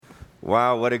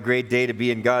Wow, what a great day to be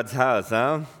in God's house,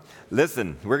 huh?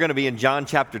 Listen, we're going to be in John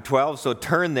chapter 12, so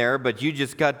turn there, but you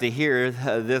just got to hear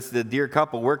the dear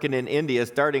couple working in India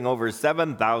starting over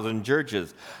 7,000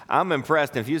 churches. I'm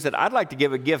impressed. If you said, I'd like to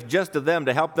give a gift just to them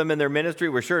to help them in their ministry,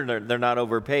 we're sure they're not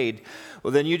overpaid.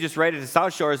 Well, then you just write it to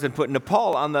South Shores and put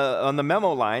Nepal on the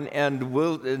memo line,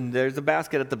 and there's a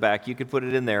basket at the back. You could put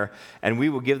it in there, and we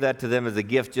will give that to them as a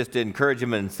gift just to encourage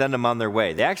them and send them on their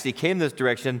way. They actually came this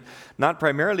direction, not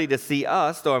primarily to see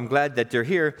us, though I'm glad that they're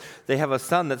here. They have a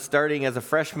son that's starting as a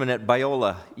freshman at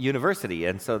Biola University,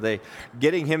 and so they're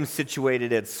getting him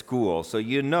situated at school. So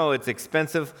you know it's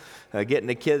expensive getting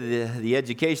a kid the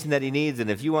education that he needs,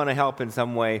 and if you want to help in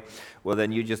some way, well,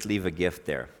 then you just leave a gift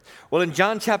there. Well, in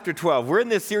John chapter 12, we're in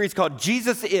this series called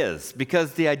Jesus Is,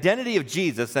 because the identity of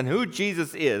Jesus and who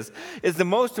Jesus is the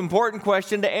most important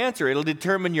question to answer. It'll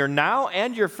determine your now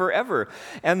and your forever.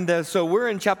 And so we're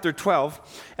in chapter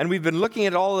 12, and we've been looking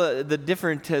at all the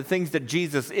different things that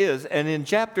Jesus is. And in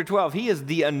chapter 12, he is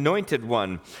the Anointed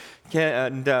One.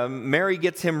 And Mary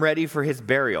gets him ready for his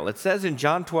burial. It says in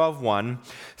John 12:1,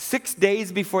 6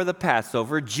 days before the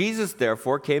Passover, Jesus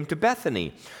therefore came to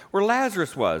Bethany, where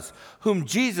Lazarus was, whom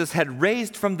Jesus had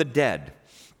raised from the dead.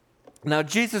 Now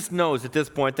Jesus knows at this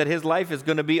point that his life is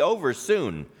going to be over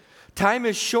soon. Time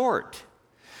is short.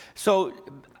 So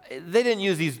they didn't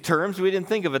use these terms. We didn't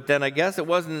think of it then, I guess.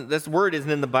 This word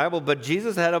isn't in the Bible, but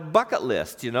Jesus had a bucket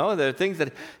list, you know. There are things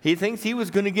that he thinks he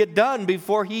was going to get done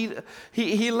before he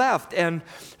left. And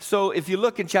so if you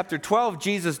look in chapter 12,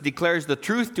 Jesus declares the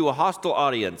truth to a hostile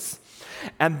audience.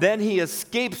 And then he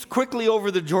escapes quickly over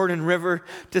the Jordan River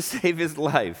to save his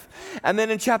life. And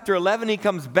then in chapter 11, he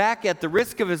comes back at the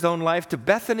risk of his own life to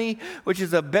Bethany, which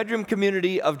is a bedroom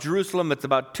community of Jerusalem. It's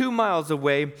about 2 miles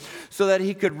away, so that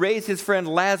he could raise his friend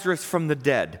Lazarus from the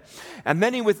dead. And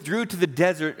then he withdrew to the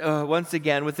desert once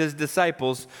again with his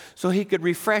disciples so he could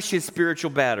refresh his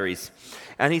spiritual batteries.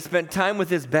 And he spent time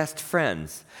with his best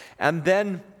friends. And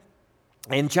then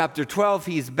in chapter 12,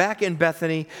 he's back in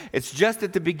Bethany. It's just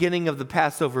at the beginning of the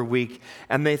Passover week,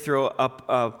 and they throw up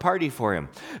a party for him.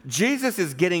 Jesus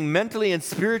is getting mentally and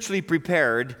spiritually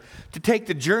prepared to take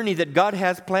the journey that God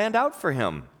has planned out for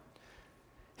him.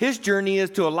 His journey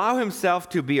is to allow himself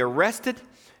to be arrested,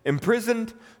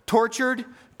 imprisoned, tortured,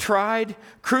 tried,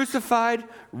 crucified,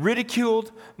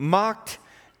 ridiculed, mocked,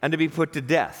 and to be put to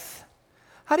death.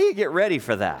 How do you get ready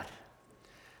for that?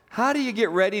 How do you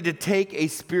get ready to take a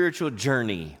spiritual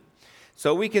journey?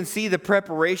 So we can see the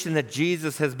preparation that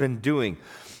Jesus has been doing.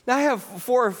 Now, I have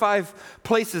 4 or 5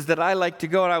 places that I like to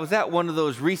go, and I was at one of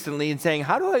those recently and saying,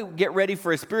 how do I get ready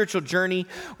for a spiritual journey?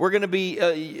 We're going to be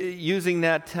using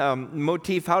that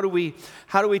motif. How do we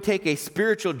take a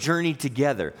spiritual journey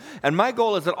together? And my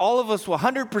goal is that all of us,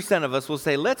 100% of us, will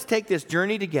say, let's take this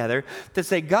journey together to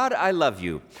say, God, I love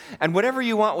you. And whatever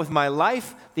you want with my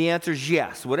life, the answer is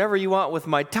yes. Whatever you want with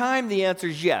my time, the answer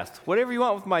is yes. Whatever you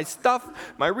want with my stuff,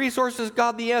 my resources,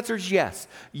 God, the answer is yes.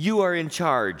 You are in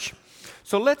charge.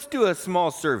 So let's do a small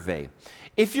survey.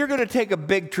 If you're going to take a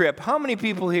big trip, how many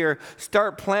people here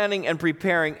start planning and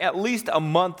preparing at least a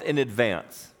month in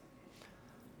advance?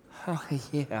 Oh,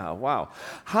 yeah, wow.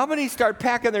 How many start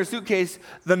packing their suitcase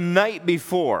the night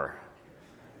before?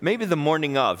 Maybe the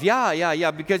morning of.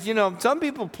 Yeah, because, some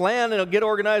people plan and get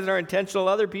organized and are intentional.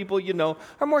 Other people,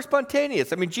 are more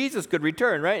spontaneous. I mean, Jesus could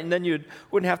return, right? And then you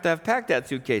wouldn't have to have packed that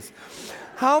suitcase.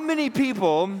 How many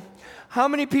people,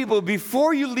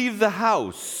 before you leave the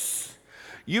house,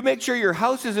 you make sure your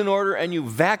house is in order and you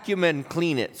vacuum and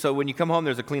clean it, so when you come home,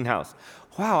 there's a clean house?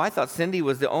 Wow, I thought Cindy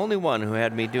was the only one who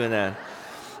had me doing that.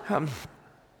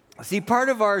 See, part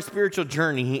of our spiritual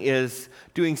journey is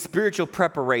doing spiritual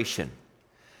preparation.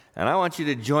 And I want you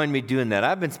to join me doing that.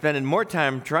 I've been spending more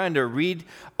time trying to read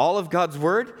all of God's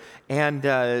Word and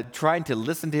trying to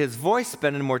listen to His voice,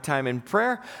 spending more time in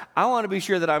prayer. I want to be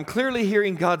sure that I'm clearly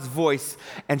hearing God's voice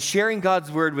and sharing God's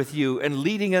Word with you and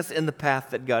leading us in the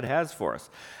path that God has for us.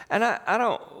 And I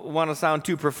don't want to sound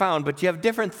too profound, but you have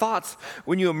different thoughts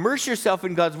when you immerse yourself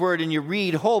in God's Word and you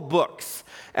read whole books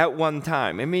at one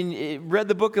time. I mean, read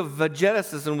the book of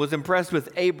Genesis and was impressed with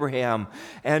Abraham.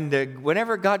 And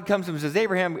whenever God comes to him and says,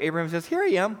 Abraham says, here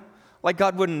I am. Like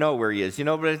God wouldn't know where he is,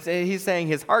 but he's saying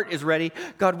his heart is ready.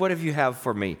 God, what have you have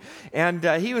for me? And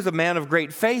he was a man of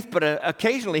great faith, but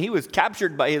occasionally he was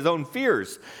captured by his own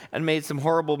fears and made some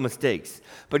horrible mistakes.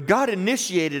 But God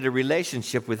initiated a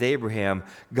relationship with Abraham.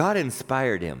 God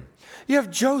inspired him. You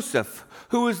have Joseph,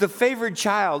 who was the favored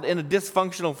child in a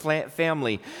dysfunctional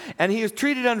family. And he was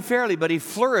treated unfairly, but he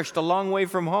flourished a long way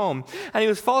from home. And he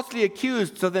was falsely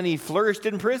accused, so then he flourished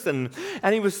in prison.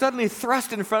 And he was suddenly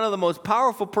thrust in front of the most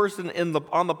powerful person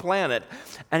on the planet,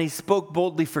 and he spoke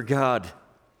boldly for God.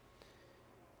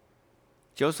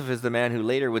 Joseph is the man who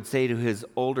later would say to his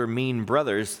older mean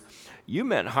brothers, "You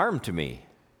meant harm to me,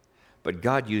 but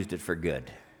God used it for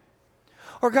good."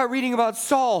 Or got reading about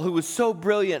Saul, who was so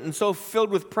brilliant and so filled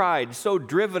with pride, so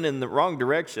driven in the wrong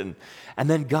direction. And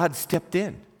then God stepped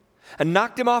in and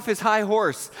knocked him off his high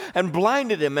horse and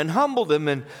blinded him and humbled him.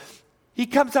 And he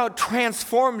comes out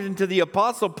transformed into the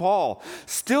Apostle Paul,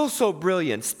 still so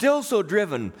brilliant, still so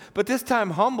driven, but this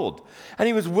time humbled. And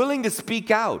he was willing to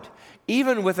speak out,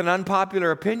 even with an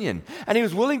unpopular opinion. And he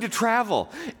was willing to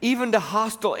travel, even to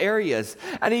hostile areas.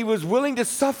 And he was willing to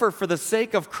suffer for the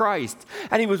sake of Christ.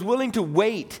 And he was willing to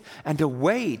wait and to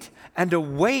wait and to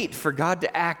wait for God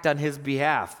to act on his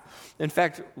behalf. In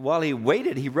fact, while he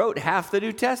waited, he wrote half the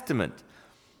New Testament.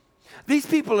 These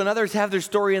people and others have their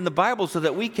story in the Bible so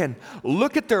that we can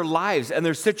look at their lives and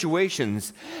their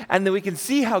situations, and then we can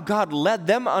see how God led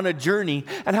them on a journey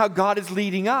and how God is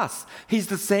leading us. He's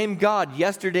the same God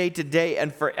yesterday, today,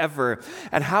 and forever,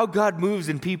 and how God moves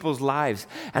in people's lives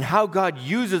and how God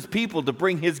uses people to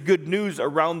bring his good news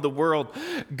around the world.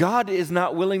 God is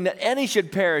not willing that any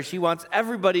should perish. He wants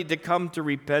everybody to come to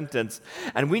repentance,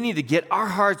 and we need to get our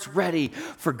hearts ready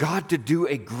for God to do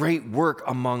a great work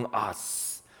among us.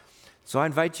 So I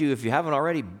invite you, if you haven't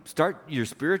already, start your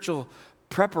spiritual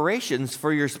preparations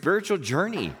for your spiritual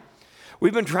journey.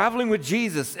 We've been traveling with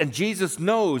Jesus, and Jesus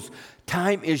knows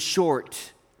time is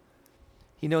short.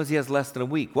 He knows he has less than a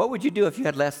week. What would you do if you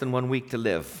had less than 1 week to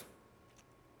live?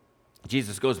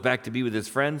 Jesus goes back to be with his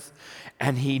friends,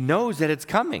 and he knows that it's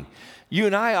coming. You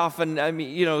and I often,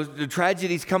 the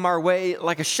tragedies come our way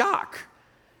like a shock.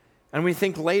 And we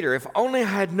think later, if only I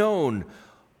had known,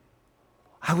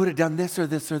 I would have done this or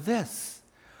this or this.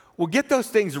 Well, get those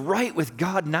things right with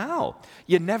God now.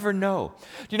 You never know.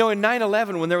 In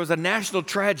 9/11, when there was a national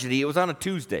tragedy, it was on a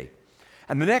Tuesday.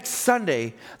 And the next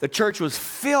Sunday, the church was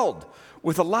filled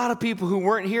with a lot of people who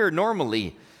weren't here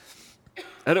normally.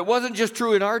 And it wasn't just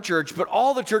true in our church, but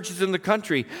all the churches in the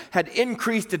country had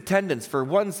increased attendance for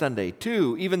 1 Sunday,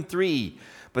 2, even 3.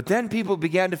 But then people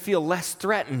began to feel less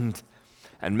threatened,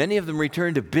 and many of them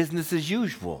returned to business as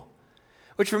usual.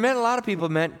 Which for a lot of people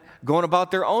meant going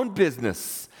about their own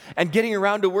business and getting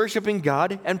around to worshiping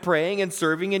God and praying and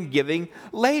serving and giving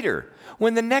later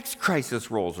when the next crisis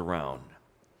rolls around.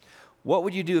 What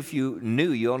would you do if you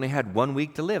knew you only had 1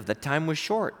 week to live? That time was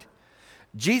short.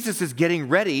 Jesus is getting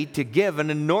ready to give an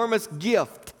enormous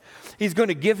gift. He's going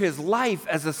to give his life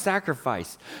as a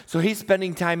sacrifice. So he's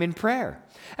spending time in prayer,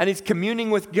 and he's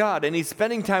communing with God, and he's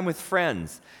spending time with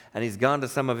friends, and he's gone to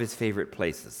some of his favorite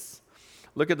places.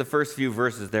 Look at the first few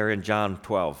verses there in John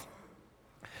 12.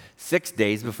 6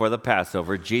 days before the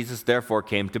Passover, Jesus therefore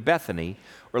came to Bethany,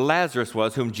 where Lazarus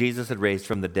was, whom Jesus had raised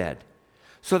from the dead.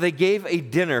 So they gave a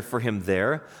dinner for him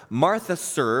there. Martha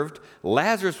served.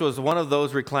 Lazarus was one of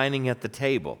those reclining at the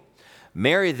table.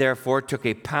 Mary therefore took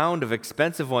a pound of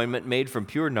expensive ointment made from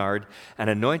pure nard and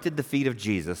anointed the feet of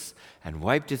Jesus and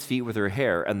wiped his feet with her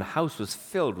hair, and the house was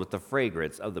filled with the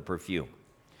fragrance of the perfume.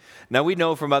 Now we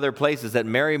know from other places that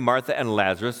Mary, Martha, and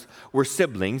Lazarus were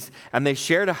siblings, and they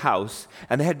shared a house,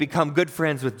 and they had become good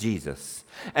friends with Jesus.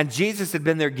 And Jesus had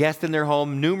been their guest in their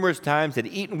home numerous times, had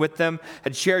eaten with them,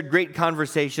 had shared great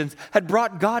conversations, had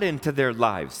brought God into their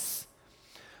lives.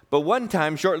 But one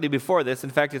time, shortly before this, in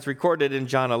fact, it's recorded in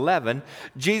John 11,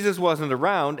 Jesus wasn't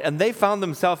around, and they found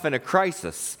themselves in a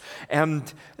crisis,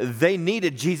 and they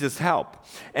needed Jesus' help.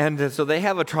 And so they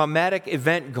have a traumatic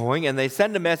event going, and they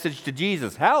send a message to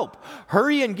Jesus, "Help,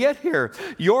 hurry and get here.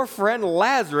 Your friend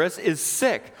Lazarus is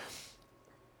sick."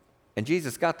 And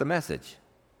Jesus got the message,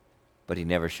 but he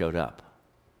never showed up.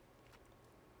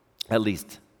 At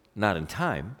least, not in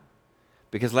time,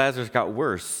 because Lazarus got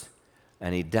worse,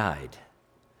 and he died.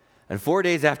 And 4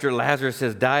 days after Lazarus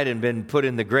has died and been put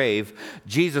in the grave,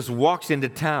 Jesus walks into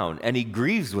town, and he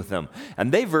grieves with them.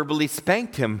 And they verbally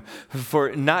spanked him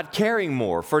for not caring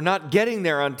more, for not getting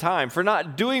there on time, for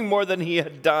not doing more than he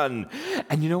had done.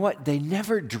 And you know what? They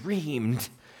never dreamed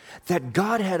that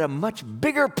God had a much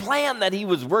bigger plan that he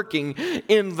was working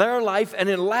in their life and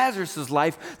in Lazarus'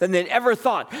 life than they'd ever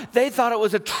thought. They thought it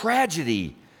was a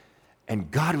tragedy,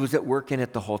 and God was at work in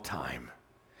it the whole time.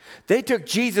 They took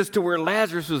Jesus to where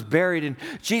Lazarus was buried, and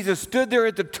Jesus stood there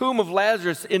at the tomb of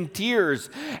Lazarus in tears,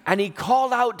 and he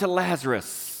called out to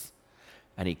Lazarus,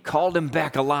 and he called him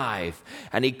back alive,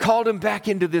 and he called him back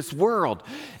into this world,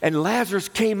 and Lazarus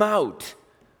came out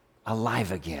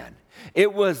alive again.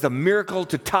 It was the miracle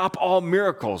to top all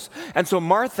miracles. And so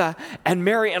Martha and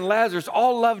Mary and Lazarus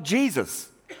all loved Jesus.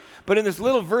 But in this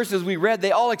little verses we read,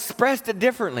 they all expressed it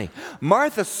differently.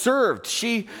 Martha served.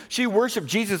 She worshiped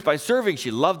Jesus by serving.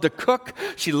 She loved to cook.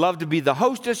 She loved to be the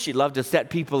hostess. She loved to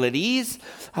set people at ease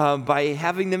by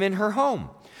having them in her home.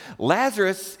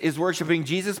 Lazarus is worshiping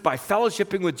Jesus by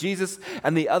fellowshipping with Jesus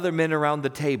and the other men around the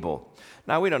table.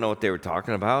 Now, we don't know what they were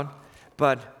talking about,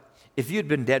 but if you'd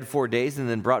been dead 4 days and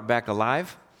then brought back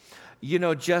alive,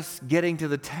 just getting to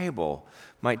the table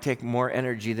might take more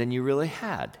energy than you really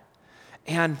had.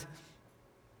 And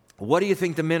what do you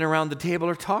think the men around the table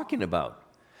are talking about?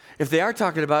 If they are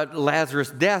talking about Lazarus'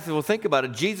 death, well, think about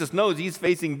it. Jesus knows he's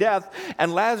facing death,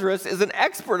 and Lazarus is an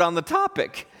expert on the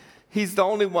topic. He's the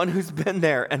only one who's been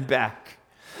there and back.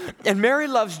 And Mary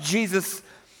loves Jesus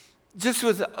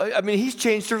he's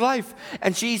changed her life,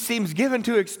 and she seems given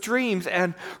to extremes,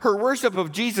 and her worship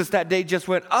of Jesus that day just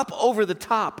went up over the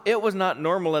top. It was not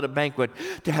normal at a banquet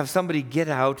to have somebody get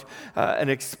out an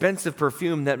expensive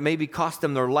perfume that maybe cost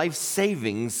them their life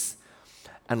savings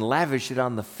and lavish it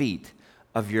on the feet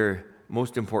of your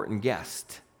most important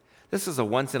guest. This is a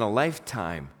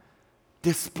once-in-a-lifetime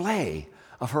display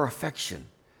of her affection.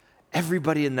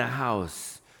 Everybody in the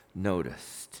house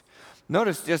noticed.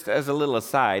 Notice, just as a little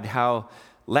aside, how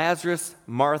Lazarus,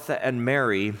 Martha, and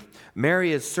Mary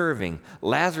is serving,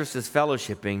 Lazarus is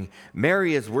fellowshipping,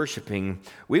 Mary is worshiping.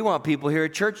 We want people here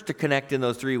at church to connect in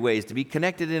those three ways, to be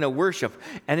connected in a worship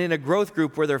and in a growth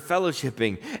group where they're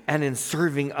fellowshipping and in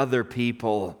serving other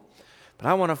people. But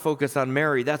I want to focus on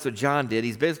Mary. That's what John did.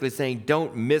 He's basically saying,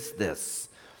 don't miss this.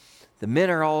 The men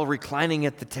are all reclining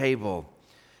at the table,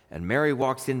 and Mary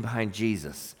walks in behind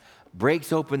Jesus,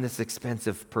 breaks open this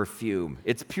expensive perfume.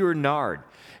 It's pure nard.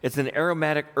 It's an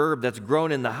aromatic herb that's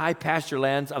grown in the high pasture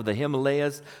lands of the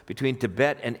Himalayas between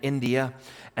Tibet and India,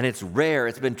 and it's rare.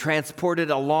 It's been transported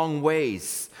a long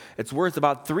ways. It's worth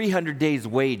about 300 days'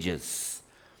 wages.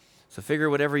 So figure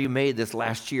whatever you made this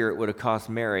last year, it would have cost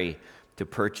Mary to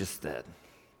purchase that.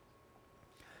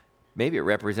 Maybe it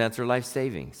represents her life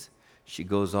savings. She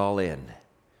goes all in.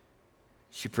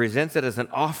 She presents it as an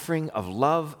offering of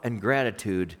love and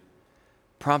gratitude,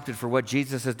 prompted for what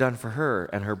Jesus has done for her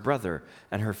and her brother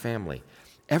and her family.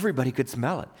 Everybody could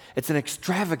smell it. It's an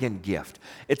extravagant gift.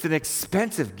 It's an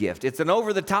expensive gift. It's an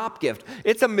over-the-top gift.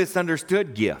 It's a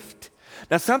misunderstood gift.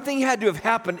 Now, something had to have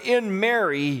happened in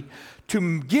Mary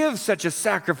to give such a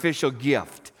sacrificial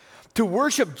gift, to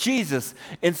worship Jesus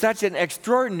in such an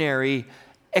extraordinary,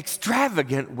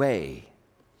 extravagant way.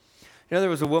 There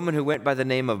was a woman who went by the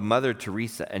name of Mother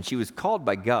Teresa, and she was called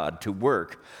by God to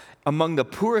work among the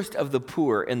poorest of the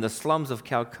poor in the slums of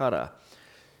Calcutta,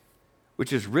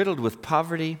 which is riddled with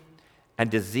poverty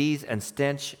and disease and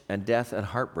stench and death and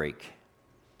heartbreak.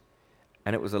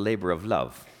 And it was a labor of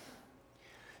love.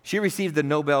 She received the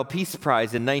Nobel Peace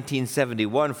Prize in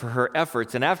 1971 for her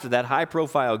efforts, and after that,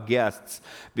 high-profile guests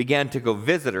began to go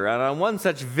visit her. And on one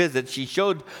such visit, she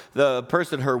showed the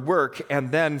person her work,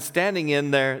 and then standing in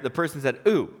there, the person said,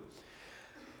 "Ooh,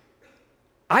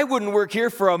 I wouldn't work here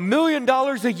for $1 million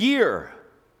a year."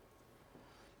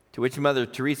 To which Mother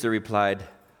Teresa replied,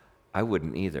 "I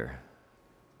wouldn't either.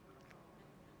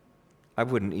 I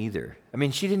wouldn't either." I mean,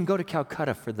 she didn't go to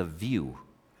Calcutta for the view.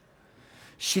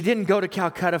 She didn't go to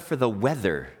Calcutta for the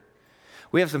weather.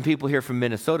 We have some people here from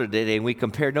Minnesota today, and we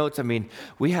compared notes. I mean,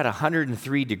 we had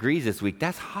 103 degrees this week.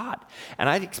 That's hot. And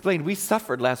I explained we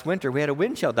suffered last winter. We had a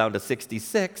wind chill down to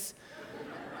 66.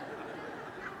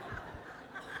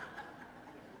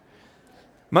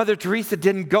 Mother Teresa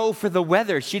didn't go for the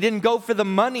weather. She didn't go for the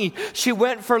money. She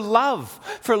went for love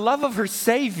of her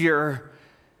Savior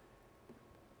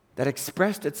that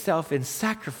expressed itself in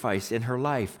sacrifice in her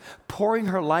life, pouring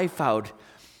her life out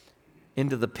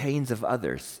into the pains of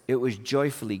others. It was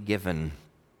joyfully given.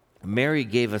 Mary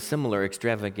gave a similar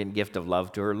extravagant gift of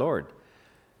love to her Lord.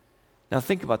 Now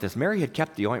think about this. Mary had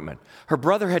kept the ointment. Her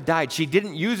brother had died. She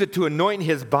didn't use it to anoint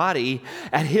his body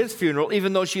at his funeral,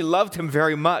 even though she loved him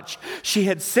very much. She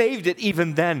had saved it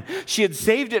even then. She had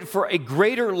saved it for a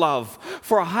greater love,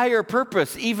 for a higher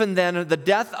purpose, even than the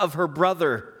death of her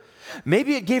brother.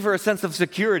 Maybe it gave her a sense of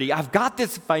security. I've got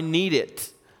this if I need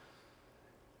it.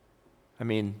 I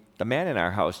mean, the man in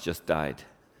our house just died.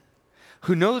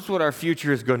 Who knows what our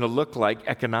future is going to look like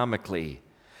economically?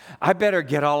 I better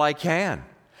get all I can.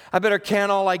 I better can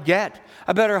all I get.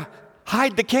 I better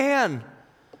hide the can.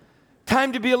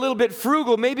 Time to be a little bit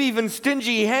frugal, maybe even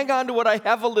stingy. Hang on to what I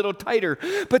have a little tighter.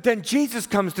 But then Jesus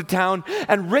comes to town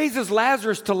and raises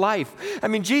Lazarus to life. I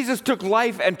mean, Jesus took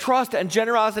life and trust and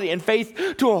generosity and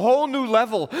faith to a whole new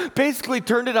level, basically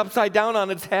turned it upside down on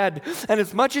its head. And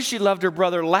as much as she loved her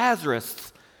brother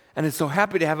Lazarus, and is so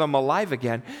happy to have him alive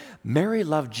again. Mary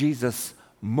loved Jesus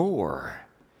more.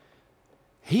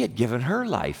 He had given her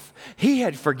life. He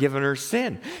had forgiven her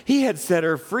sin. He had set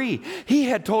her free. He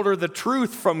had told her the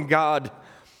truth from God.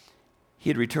 He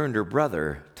had returned her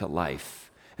brother to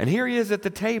life. And here he is at the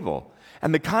table.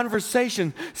 And the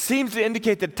conversation seems to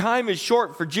indicate that time is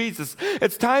short for Jesus.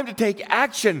 It's time to take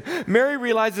action. Mary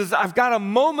realizes, I've got a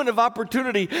moment of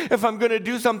opportunity. If I'm going to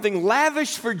do something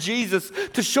lavish for Jesus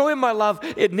to show him my love,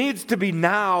 it needs to be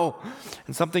now.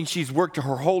 And something she's worked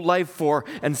her whole life for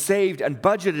and saved and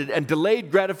budgeted and delayed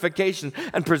gratification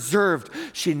and preserved,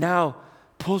 she now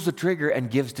pulls the trigger and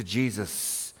gives to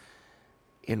Jesus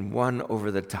in one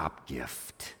over-the-top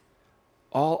gift.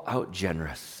 All out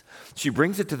generous. She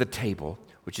brings it to the table,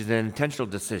 which is an intentional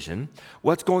decision.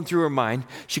 What's going through her mind?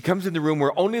 She comes in the room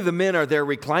where only the men are there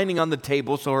reclining on the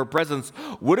table, so her presence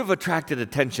would have attracted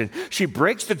attention. She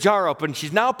breaks the jar open.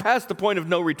 She's now past the point of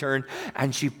no return,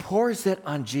 and she pours it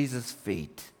on Jesus'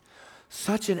 feet.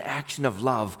 Such an action of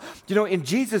love. You know, in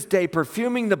Jesus' day,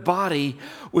 perfuming the body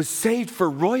was saved for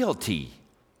royalty.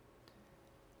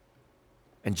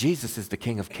 And Jesus is the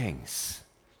King of Kings.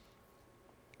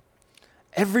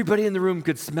 Everybody in the room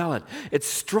could smell it. It's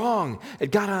strong.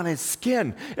 It got on his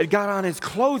skin. It got on his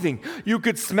clothing. You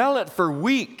could smell it for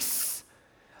weeks.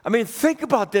 I mean, think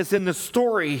about this in the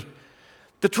story.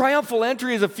 The triumphal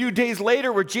entry is a few days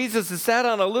later where Jesus is sat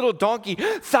on a little donkey.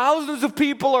 Thousands of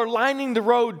people are lining the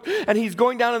road, and he's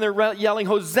going down and they're yelling,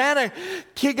 Hosanna,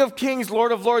 King of Kings,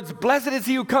 Lord of Lords. Blessed is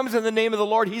he who comes in the name of the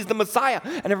Lord. He's the Messiah.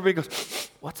 And everybody goes,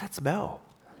 what's that smell?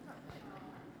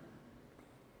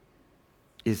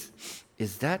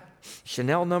 Is that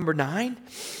Chanel number 9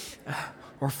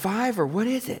 or 5 or what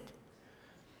is it?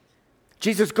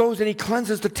 Jesus goes and he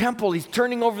cleanses the temple. He's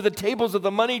turning over the tables of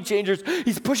the money changers.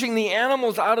 He's pushing the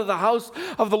animals out of the house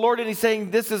of the Lord, and he's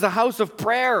saying, this is a house of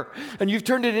prayer, and you've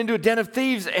turned it into a den of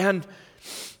thieves, and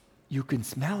you can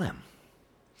smell him.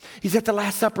 He's at the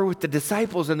Last Supper with the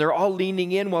disciples, and they're all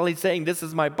leaning in while he's saying, this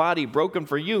is my body broken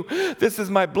for you. This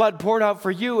is my blood poured out for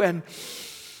you, and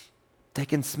they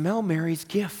can smell Mary's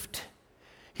gift.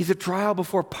 He's a trial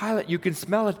before Pilate. You can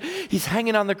smell it. He's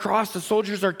hanging on the cross. The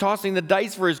soldiers are tossing the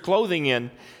dice for his clothing in.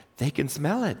 They can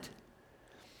smell it.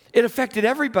 It affected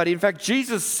everybody. In fact,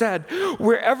 Jesus said,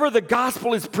 wherever the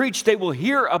gospel is preached, they will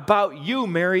hear about you,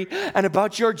 Mary, and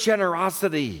about your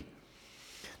generosity.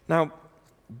 Now,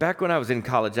 back when I was in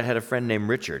college, I had a friend named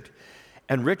Richard.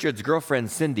 And Richard's girlfriend,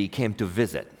 Cindy, came to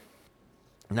visit.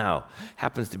 Now,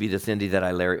 happens to be the Cindy that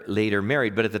I later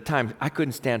married, but at the time, I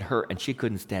couldn't stand her, and she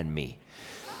couldn't stand me.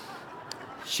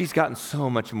 She's gotten so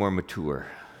much more mature.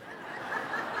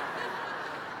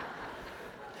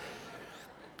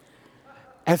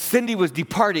 As Cindy was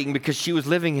departing because she was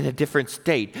living in a different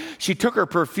state, she took her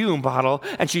perfume bottle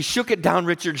and she shook it down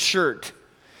Richard's shirt.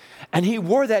 And he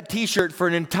wore that t-shirt for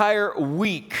an entire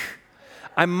week.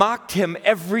 I mocked him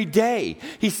every day.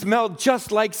 He smelled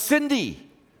just like Cindy.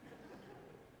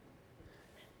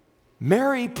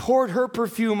 Mary poured her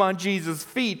perfume on Jesus'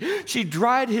 feet. She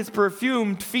dried his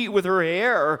perfumed feet with her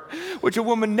hair, which a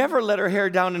woman never let her hair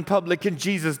down in public in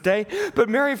Jesus' day. But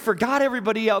Mary forgot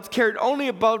everybody else, cared only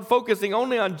about focusing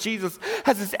only on Jesus,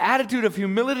 has this attitude of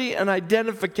humility and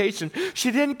identification.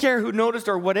 She didn't care who noticed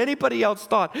or what anybody else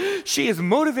thought. She is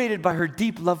motivated by her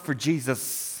deep love for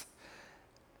Jesus.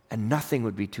 And nothing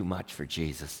would be too much for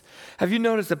Jesus. Have you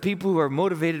noticed that people who are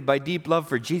motivated by deep love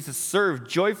for Jesus serve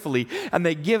joyfully, and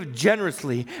they give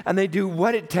generously, and they do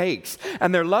what it takes,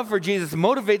 and their love for Jesus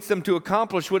motivates them to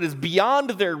accomplish what is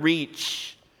beyond their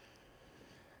reach,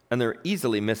 and they're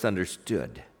easily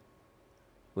misunderstood.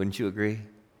 Wouldn't you agree?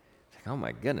 It's like, oh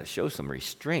my goodness, show some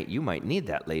restraint. You might need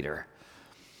that later.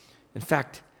 In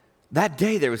fact, that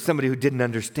day there was somebody who didn't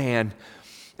understand.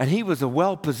 And he was a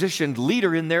well-positioned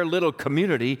leader in their little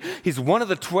community. He's one of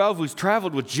the 12 who's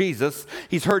traveled with Jesus.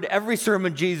 He's heard every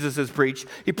sermon Jesus has preached.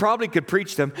 He probably could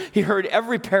preach them. He heard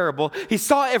every parable. He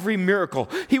saw every miracle.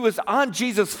 He was on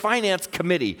Jesus' finance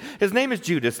committee. His name is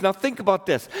Judas. Now think about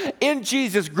this. In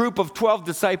Jesus' group of 12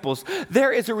 disciples,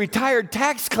 there is a retired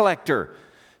tax collector,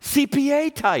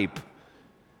 CPA type.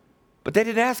 But they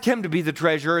didn't ask him to be the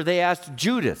treasurer. They asked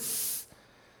Judas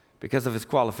because of his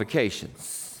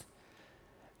qualifications.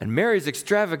 And Mary's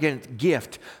extravagant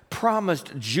gift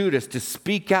promised Judas to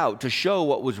speak out, to show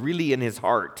what was really in his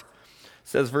heart. It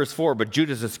says verse 4, but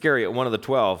Judas Iscariot, one of the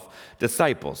 12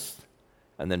 disciples,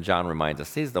 and then John reminds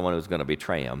us, he's the one who's going to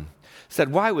betray him,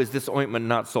 said, why was this ointment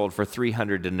not sold for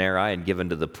 300 denarii and given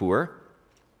to the poor?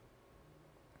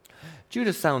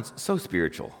 Judas sounds so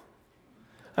spiritual.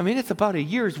 I mean, it's about a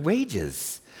year's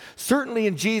wages. Certainly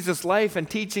in Jesus' life and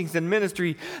teachings and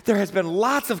ministry, there has been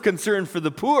lots of concern for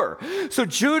the poor. So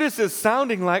Judas is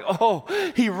sounding like, oh,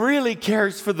 he really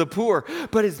cares for the poor,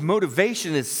 but his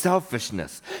motivation is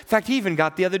selfishness. In fact, he even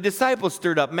got the other disciples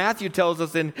stirred up. Matthew tells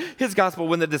us in his gospel,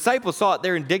 when the disciples saw it,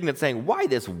 they're indignant, saying, why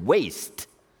this waste?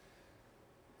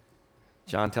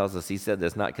 John tells us he said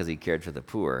this not because he cared for the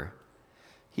poor.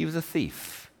 He was a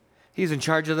thief. He was in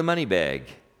charge of the money bag,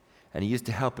 and he used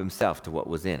to help himself to what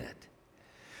was in it.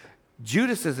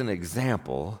 Judas is an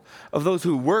example of those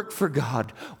who work for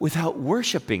God without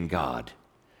worshiping God.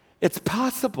 It's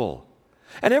possible.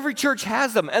 And every church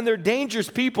has them, and they're dangerous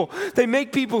people. They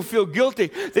make people feel guilty.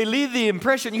 They leave the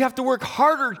impression you have to work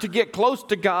harder to get close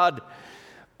to God.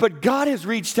 But God has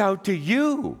reached out to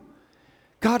you.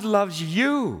 God loves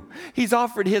you. He's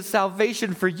offered his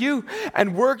salvation for you,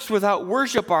 and works without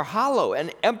worship are hollow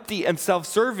and empty and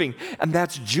self-serving. And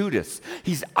that's Judas.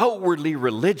 He's outwardly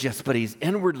religious, but he's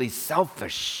inwardly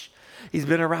selfish. He's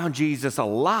been around Jesus a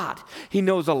lot. He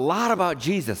knows a lot about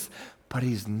Jesus, but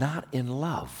he's not in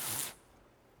love.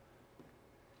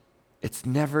 It's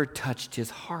never touched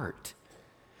his heart.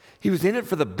 He was in it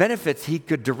for the benefits he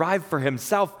could derive for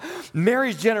himself.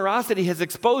 Mary's generosity has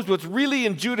exposed what's really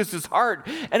in Judas's heart,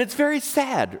 and it's very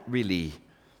sad, really. In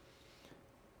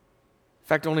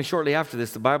fact, only shortly after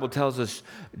this, the Bible tells us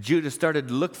Judas started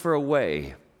to look for a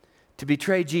way to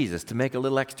betray Jesus, to make a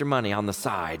little extra money on the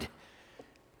side.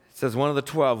 It says one of the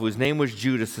 12, whose name was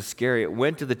Judas Iscariot,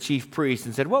 went to the chief priest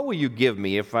and said, what will you give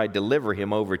me if I deliver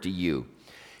him over to you?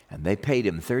 And they paid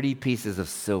him 30 pieces of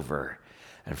silver.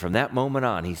 And from that moment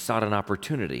on, he sought an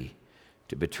opportunity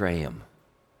to betray him.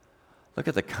 Look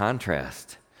at the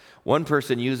contrast. One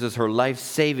person uses her life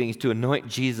savings to anoint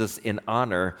Jesus in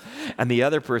honor, and the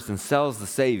other person sells the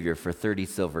Savior for 30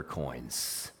 silver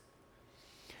coins.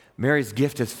 Mary's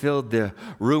gift has filled the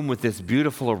room with this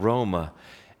beautiful aroma,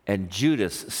 and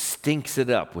Judas stinks it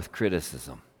up with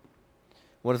criticism.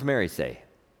 What does Mary say?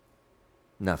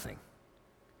 Nothing.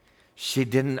 She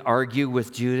didn't argue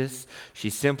with Judas.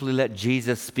 She simply let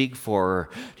Jesus speak for her.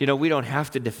 You know, we don't have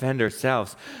to defend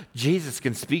ourselves. Jesus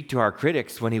can speak to our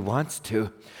critics when he wants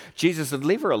to. Jesus said,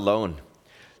 leave her alone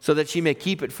so that she may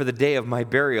keep it for the day of my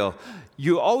burial.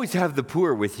 You always have the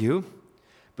poor with you,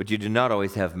 but you do not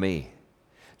always have me.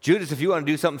 Judas, if you want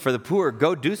to do something for the poor,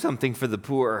 go do something for the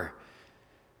poor.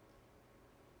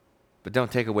 But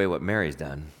don't take away what Mary's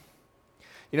done.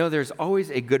 You know, there's always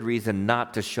a good reason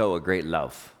not to show a great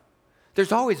love.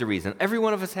 There's always a reason. Every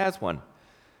one of us has one.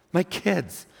 My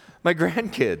kids, my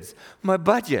grandkids, my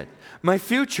budget, my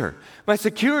future, my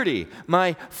security,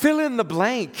 my fill in the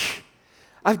blank.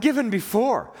 I've given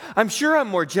before. I'm sure I'm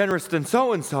more generous than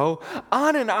so-and-so.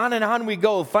 On and on and on we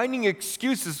go, finding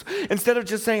excuses instead of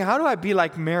just saying, how do I be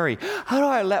like Mary? How do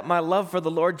I let my love for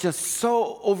the Lord just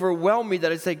so overwhelm me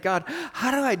that I say, God,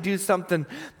 how do I do something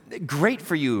great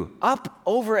for you, up,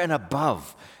 over, and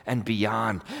above and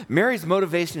beyond? Mary's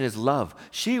motivation is love.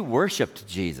 She worshiped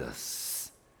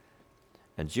Jesus.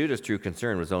 And Judas' true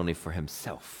concern was only for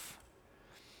himself.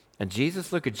 And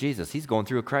Jesus, look at Jesus. He's going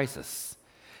through a crisis.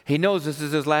 He knows this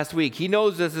is his last week. He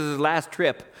knows this is his last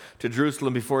trip to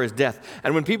Jerusalem before his death.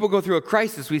 And when people go through a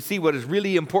crisis, we see what is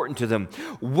really important to them,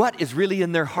 what is really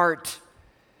in their heart.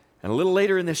 And a little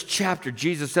later in this chapter,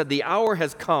 Jesus said, the hour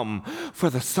has come for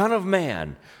the Son of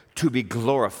Man to be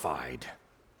glorified.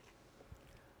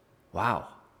 Wow.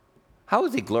 How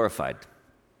was he glorified?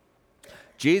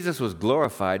 Jesus was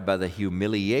glorified by the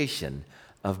humiliation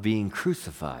of being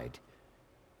crucified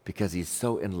because he's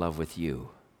so in love with you.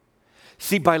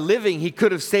 See, by living, he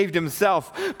could have saved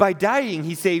himself. By dying,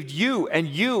 he saved you and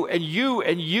you and you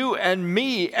and you and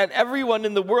me and everyone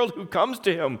in the world who comes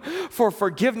to him for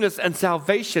forgiveness and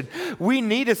salvation. We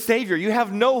need a Savior. You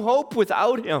have no hope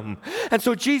without him. And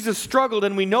so Jesus struggled,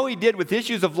 and we know he did, with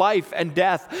issues of life and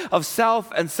death, of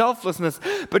self and selflessness.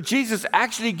 But Jesus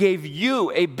actually gave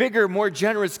you a bigger, more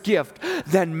generous gift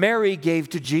than Mary gave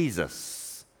to Jesus.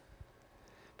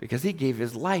 Because he gave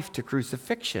his life to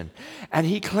crucifixion. And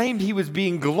he claimed he was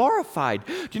being glorified.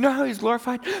 Do you know how he's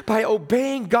glorified? By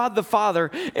obeying God the Father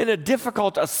in a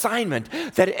difficult assignment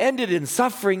that ended in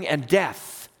suffering and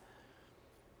death.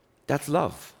 That's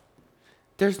love.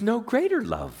 There's no greater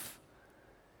love.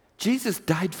 Jesus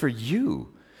died for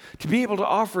you, to be able to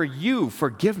offer you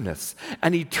forgiveness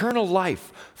and eternal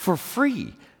life for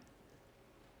free.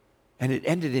 And it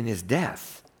ended in his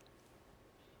death.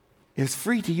 It was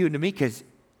free to you and to me because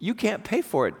you can't pay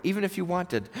for it, even if you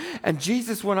wanted. And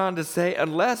Jesus went on to say,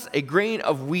 unless a grain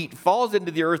of wheat falls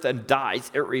into the earth and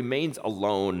dies, it remains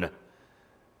alone.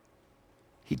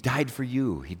 He died for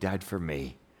you. He died for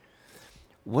me.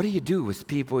 What do you do with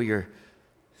people you're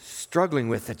struggling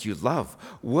with that you love?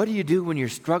 What do you do when you're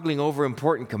struggling over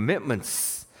important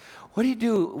commitments? What do you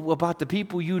do about the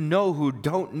people you know who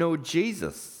don't know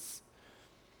Jesus?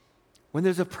 When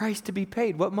there's a price to be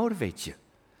paid, what motivates you?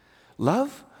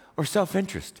 Love or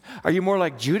self-interest? Are you more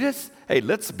like Judas? Hey,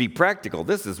 let's be practical.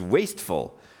 This is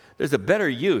wasteful. There's a better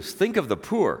use. Think of the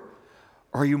poor.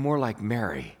 Or are you more like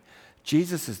Mary?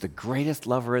 Jesus is the greatest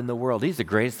lover in the world. He's the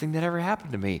greatest thing that ever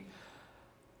happened to me.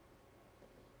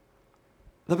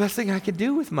 The best thing I can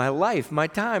do with my life, my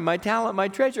time, my talent, my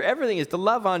treasure, everything is to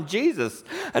love on Jesus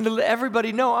and to let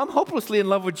everybody know I'm hopelessly in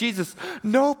love with Jesus.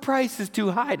 No price is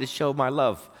too high to show my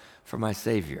love for my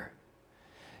Savior.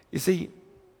 You see,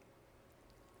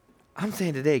 I'm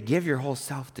saying today, give your whole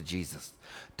self to Jesus.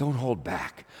 Don't hold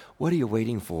back. What are you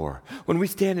waiting for? When we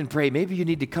stand and pray, maybe you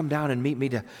need to come down and meet me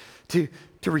to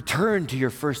return to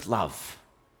your first love.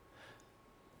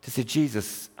 To say,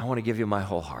 Jesus, I want to give you my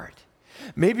whole heart.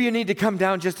 Maybe you need to come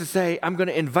down just to say, I'm going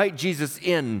to invite Jesus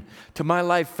in to my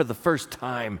life for the first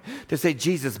time. To say,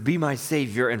 Jesus, be my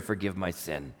Savior and forgive my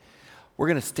sin. We're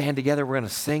going to stand together. We're going to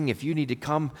sing. If you need to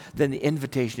come, then the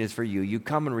invitation is for you. You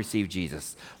come and receive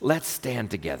Jesus. Let's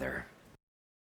stand together.